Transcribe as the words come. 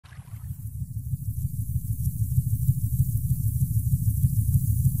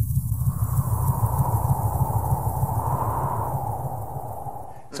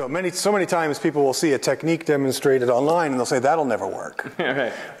So many times people will see a technique demonstrated online and they'll say, that'll never work.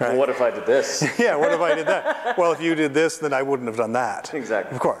 Right. Well, what if I did this? Yeah, what if I did that? Well, if you did this, then I wouldn't have done that.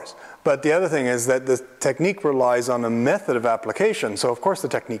 Exactly. Of course. But the other thing is that the technique relies on a method of application, so of course the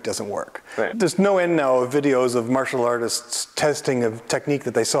technique doesn't work. Right. There's no end now of videos of martial artists testing a technique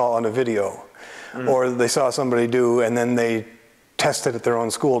that they saw on a video, or they saw somebody do, and then they test it at their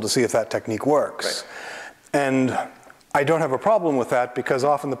own school to see if that technique works. Right. And I don't have a problem with that, because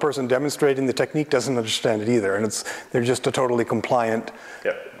often the person demonstrating the technique doesn't understand it either, and they're just a totally compliant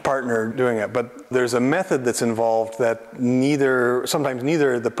partner doing it. But there's a method that's involved that sometimes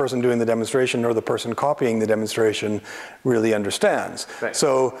neither the person doing the demonstration nor the person copying the demonstration really understands. Right.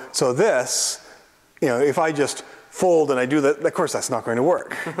 So this, if I just fold and I do that, of course that's not going to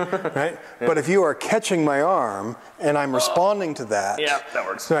work, right? Yeah. But if you are catching my arm and I'm responding to that, yeah, that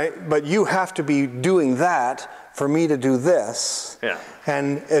works. Right? But you have to be doing that for me to do this. Yeah.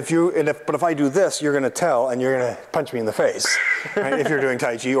 And if I do this, you're going to tell, and you're going to punch me in the face, right? If you're doing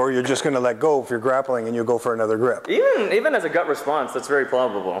Tai Chi, or you're just going to let go if you're grappling and you go for another grip. Even as a gut response, that's very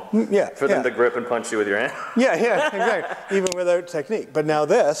plausible. Yeah. For them to grip and punch you with your hand. Yeah, exactly. Even without technique. But now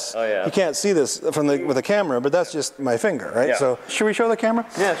this, you can't see this with a camera, but that's just my finger, right? Yeah. So should we show the camera?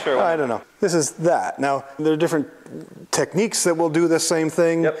 Yeah, sure. I don't know. This is that. Now there are different techniques that will do the same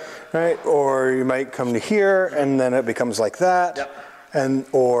thing, right? Or you might come to here and then it becomes like that. Yep.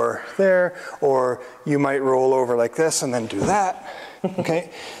 Or there, or you might roll over like this and then do that,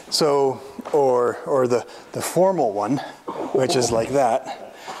 okay? So, or the formal one, which is like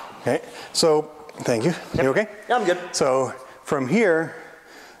that, okay? So, thank you. You okay? Yeah, I'm good. So, from here,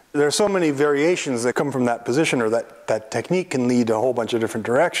 there are so many variations that come from that position, or that technique can lead a whole bunch of different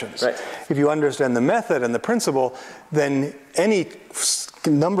directions. Right. If you understand the method and the principle, then any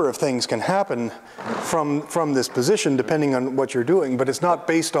number of things can happen from this position depending on what you're doing, but it's not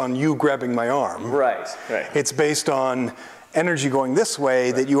based on you grabbing my arm. Right. It's based on energy going this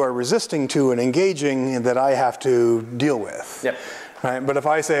way that you are resisting to and engaging that I have to deal with. Yep. Right? But if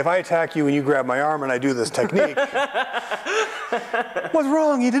I attack you and you grab my arm and I do this technique, what's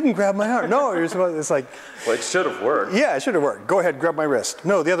wrong? You didn't grab my arm. No, it's like... Well, it should have worked. Yeah, it should have worked. Go ahead, grab my wrist.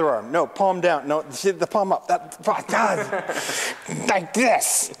 No, the other arm. No, palm down. No, the palm up. God, like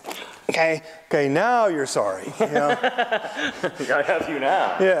this. Okay, now you're sorry. I have you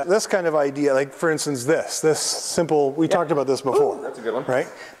now. Yeah, this kind of idea, like for instance this simple, we talked about this before. Ooh, that's a good one. Right?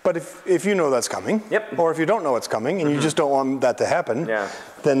 But if you know that's coming, or if you don't know it's coming and you just don't want that to happen,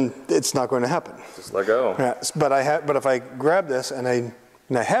 then it's not going to happen. Just let go. Yeah, but if I grab this and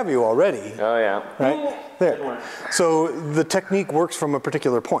I have you already. Oh yeah. Right? There. So the technique works from a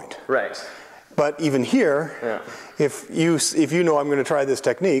particular point. Right. But even here, if you know I'm going to try this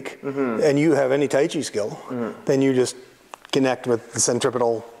technique, and you have any Tai Chi skill, then you just connect with the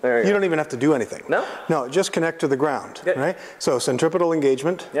centripetal. You don't even have to do anything. No? No, just connect to the ground, right? So centripetal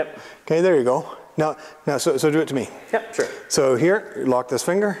engagement. Yep. Okay, there you go. Now so do it to me. Yep, sure. So here, lock this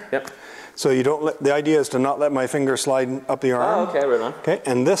finger. Yep. So you don't the idea is to not let my finger slide up the arm. Oh, okay, right on. Okay,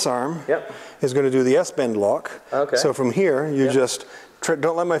 and this arm is going to do the S-bend lock. Okay. So from here, you just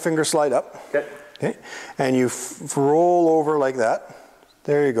don't let my finger slide up. Okay. Okay. And you roll over like that.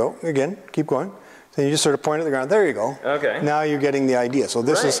 There you go. Again, keep going. Then you just sort of point at the ground. There you go. Okay. Now you're getting the idea. So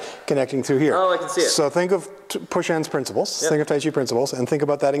this is connecting through here. Oh, I can see it. So think of push hands principles. Think of Tai Chi principles, and think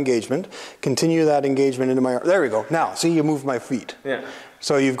about that engagement. Continue that engagement into my arm. There we go. Now, see, you move my feet. Yeah.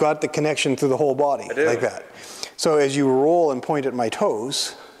 So you've got the connection through the whole body like that. So as you roll and point at my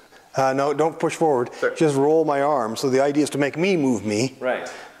toes, no, don't push forward. Sure. Just roll my arm. So the idea is to make me move me,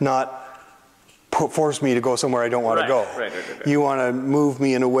 not force me to go somewhere I don't want to go. Right. You want to move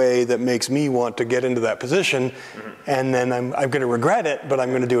me in a way that makes me want to get into that position, and then I'm going to regret it, but I'm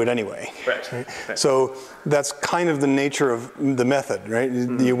going to do it anyway. Right. So that's kind of the nature of the method, right?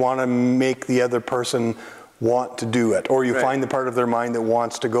 You want to make the other person want to do it, or you find the part of their mind that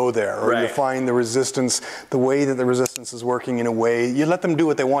wants to go there, or you find the resistance, the way that the resistance is working in a way, you let them do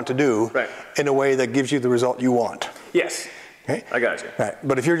what they want to do in a way that gives you the result you want. Yes. Okay? I got you. Right.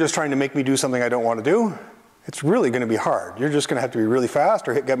 But if you're just trying to make me do something I don't want to do, it's really going to be hard. You're just going to have to be really fast,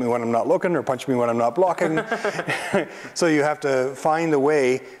 or get me when I'm not looking, or punch me when I'm not blocking. So you have to find a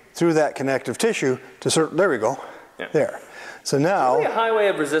way through that connective tissue to there we go. Yeah. There. So now... It's really a highway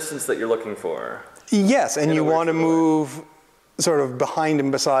of resistance that you're looking for. Yes, and you want to move sort of behind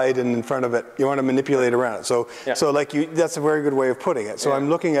and beside and in front of it. You want to manipulate around it. So, that's a very good way of putting it. So I'm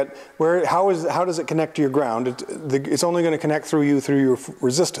looking at how does it connect to your ground? It's only going to connect through your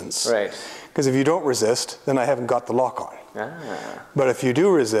resistance. Right. Because if you don't resist, then I haven't got the lock on. Ah. But if you do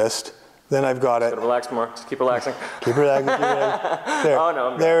resist, then I've got it. Relax more. Just keep relaxing. Keep relaxing. Keep relaxing. There. Oh,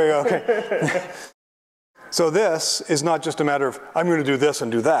 no. There we go. Okay. So this is not just a matter of, I'm going to do this and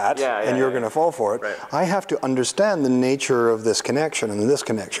do that, and you're going to fall for it. Right. I have to understand the nature of this connection, and this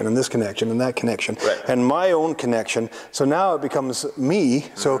connection, and this connection, and that connection, and my own connection. So now it becomes me.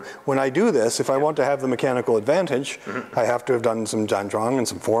 So when I do this, if I want to have the mechanical advantage, I have to have done some Danzhong and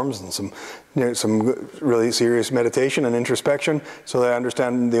some forms and some, some really serious meditation and introspection, so that I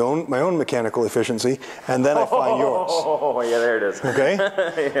understand my own mechanical efficiency, and then I find yours. Oh, yeah, there it is.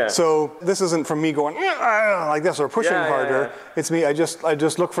 Okay. So this isn't from me going like this or pushing harder. It's me. I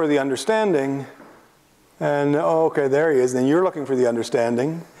just look for the understanding, and okay, there he is. Then you're looking for the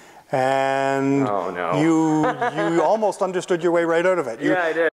understanding, and you almost understood your way right out of it.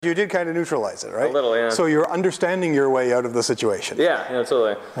 I did. You did kind of neutralize it, right? A little, yeah. So you're understanding your way out of the situation. Yeah,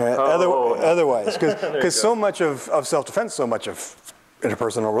 totally. Right? Otherwise, because so much of self-defense, so much of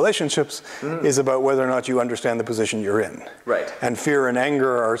interpersonal relationships is about whether or not you understand the position you're in. Right. And fear and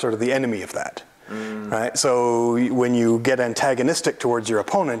anger are sort of the enemy of that. Right? So when you get antagonistic towards your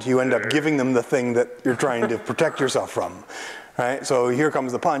opponent, you end up giving them the thing that you're trying to protect yourself from. Right? So here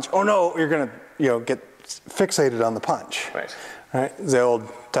comes the punch. Oh no, you're going to get fixated on the punch. Right. Right? The old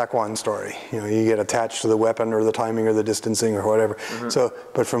Taekwondo story. You get attached to the weapon or the timing or the distancing or whatever. So,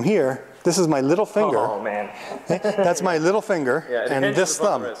 but from here, this is my little finger. Oh man. That's my little finger and this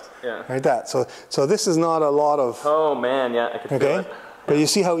thumb. Right, that. So this is not a lot of. Oh man, yeah, I can feel it. But you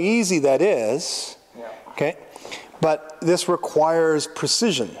see how easy that is. Yeah. Okay. But this requires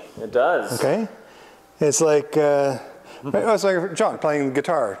precision. It does. Okay. It's like. It's like John playing the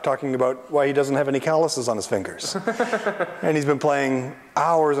guitar, talking about why he doesn't have any calluses on his fingers. And he's been playing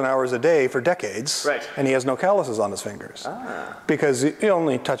hours and hours a day for decades, and he has no calluses on his fingers. Because he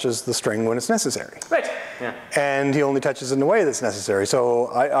only touches the string when it's necessary. Right. Yeah. And he only touches it in a way that's necessary.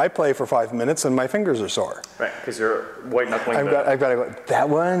 So I play for 5 minutes and my fingers are sore. Right, because you're white knuckling. I've got to go that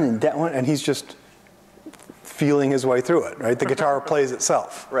one, and he's just feeling his way through it, right? The guitar plays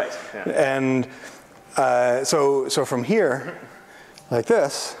itself. Right. Yeah. And so from here, like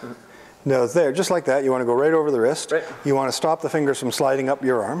this, there, just like that, you want to go right over the wrist. Right. You want to stop the fingers from sliding up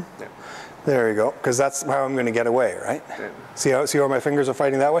your arm. Yeah. There you go, because that's how I'm going to get away, right? Yeah. See how my fingers are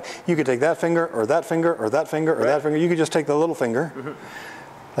fighting that way? You could take that finger, or that finger, or that finger, or that finger. You could just take the little finger,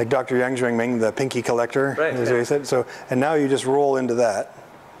 like Dr. Yang Zhengming, the pinky collector, as he said. So, and now you just roll into that.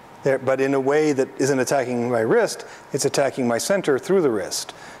 There, but in a way that isn't attacking my wrist, it's attacking my center through the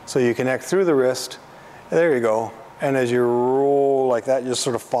wrist. So you connect through the wrist. There you go. And as you roll like that, you just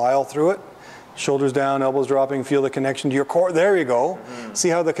sort of file through it. Shoulders down, elbows dropping, feel the connection to your core. There you go. See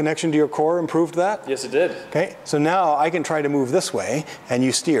how the connection to your core improved that? Yes, it did. Okay, so now I can try to move this way, and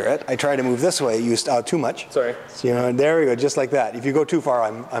you steer it. I try to move this way, you too much. Sorry. So, there we go, just like that. If you go too far,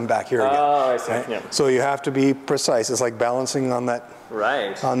 I'm back here again. Oh, I see. Right? Yeah. So you have to be precise. It's like balancing on that.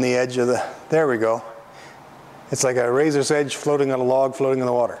 Right. On the edge of the, there we go. It's like a razor's edge floating on a log, floating in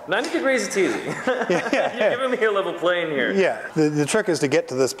the water. 90 degrees, it's easy. You're giving me a level plane here. Yeah, the trick is to get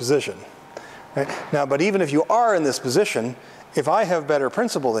to this position. Right? Now, but even if you are in this position, if I have better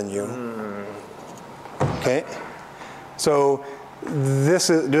principle than you, okay, so this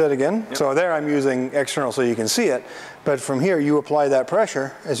is, do that again. Yep. So there I'm using external so you can see it, but from here you apply that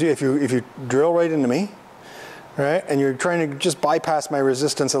pressure, as if you drill right into me, right, and you're trying to just bypass my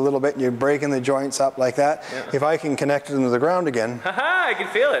resistance a little bit, and you're breaking the joints up like that. Yep. If I can connect it into the ground again. Haha, I can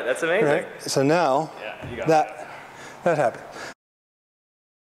feel it, that's amazing. Right? So now, that happened.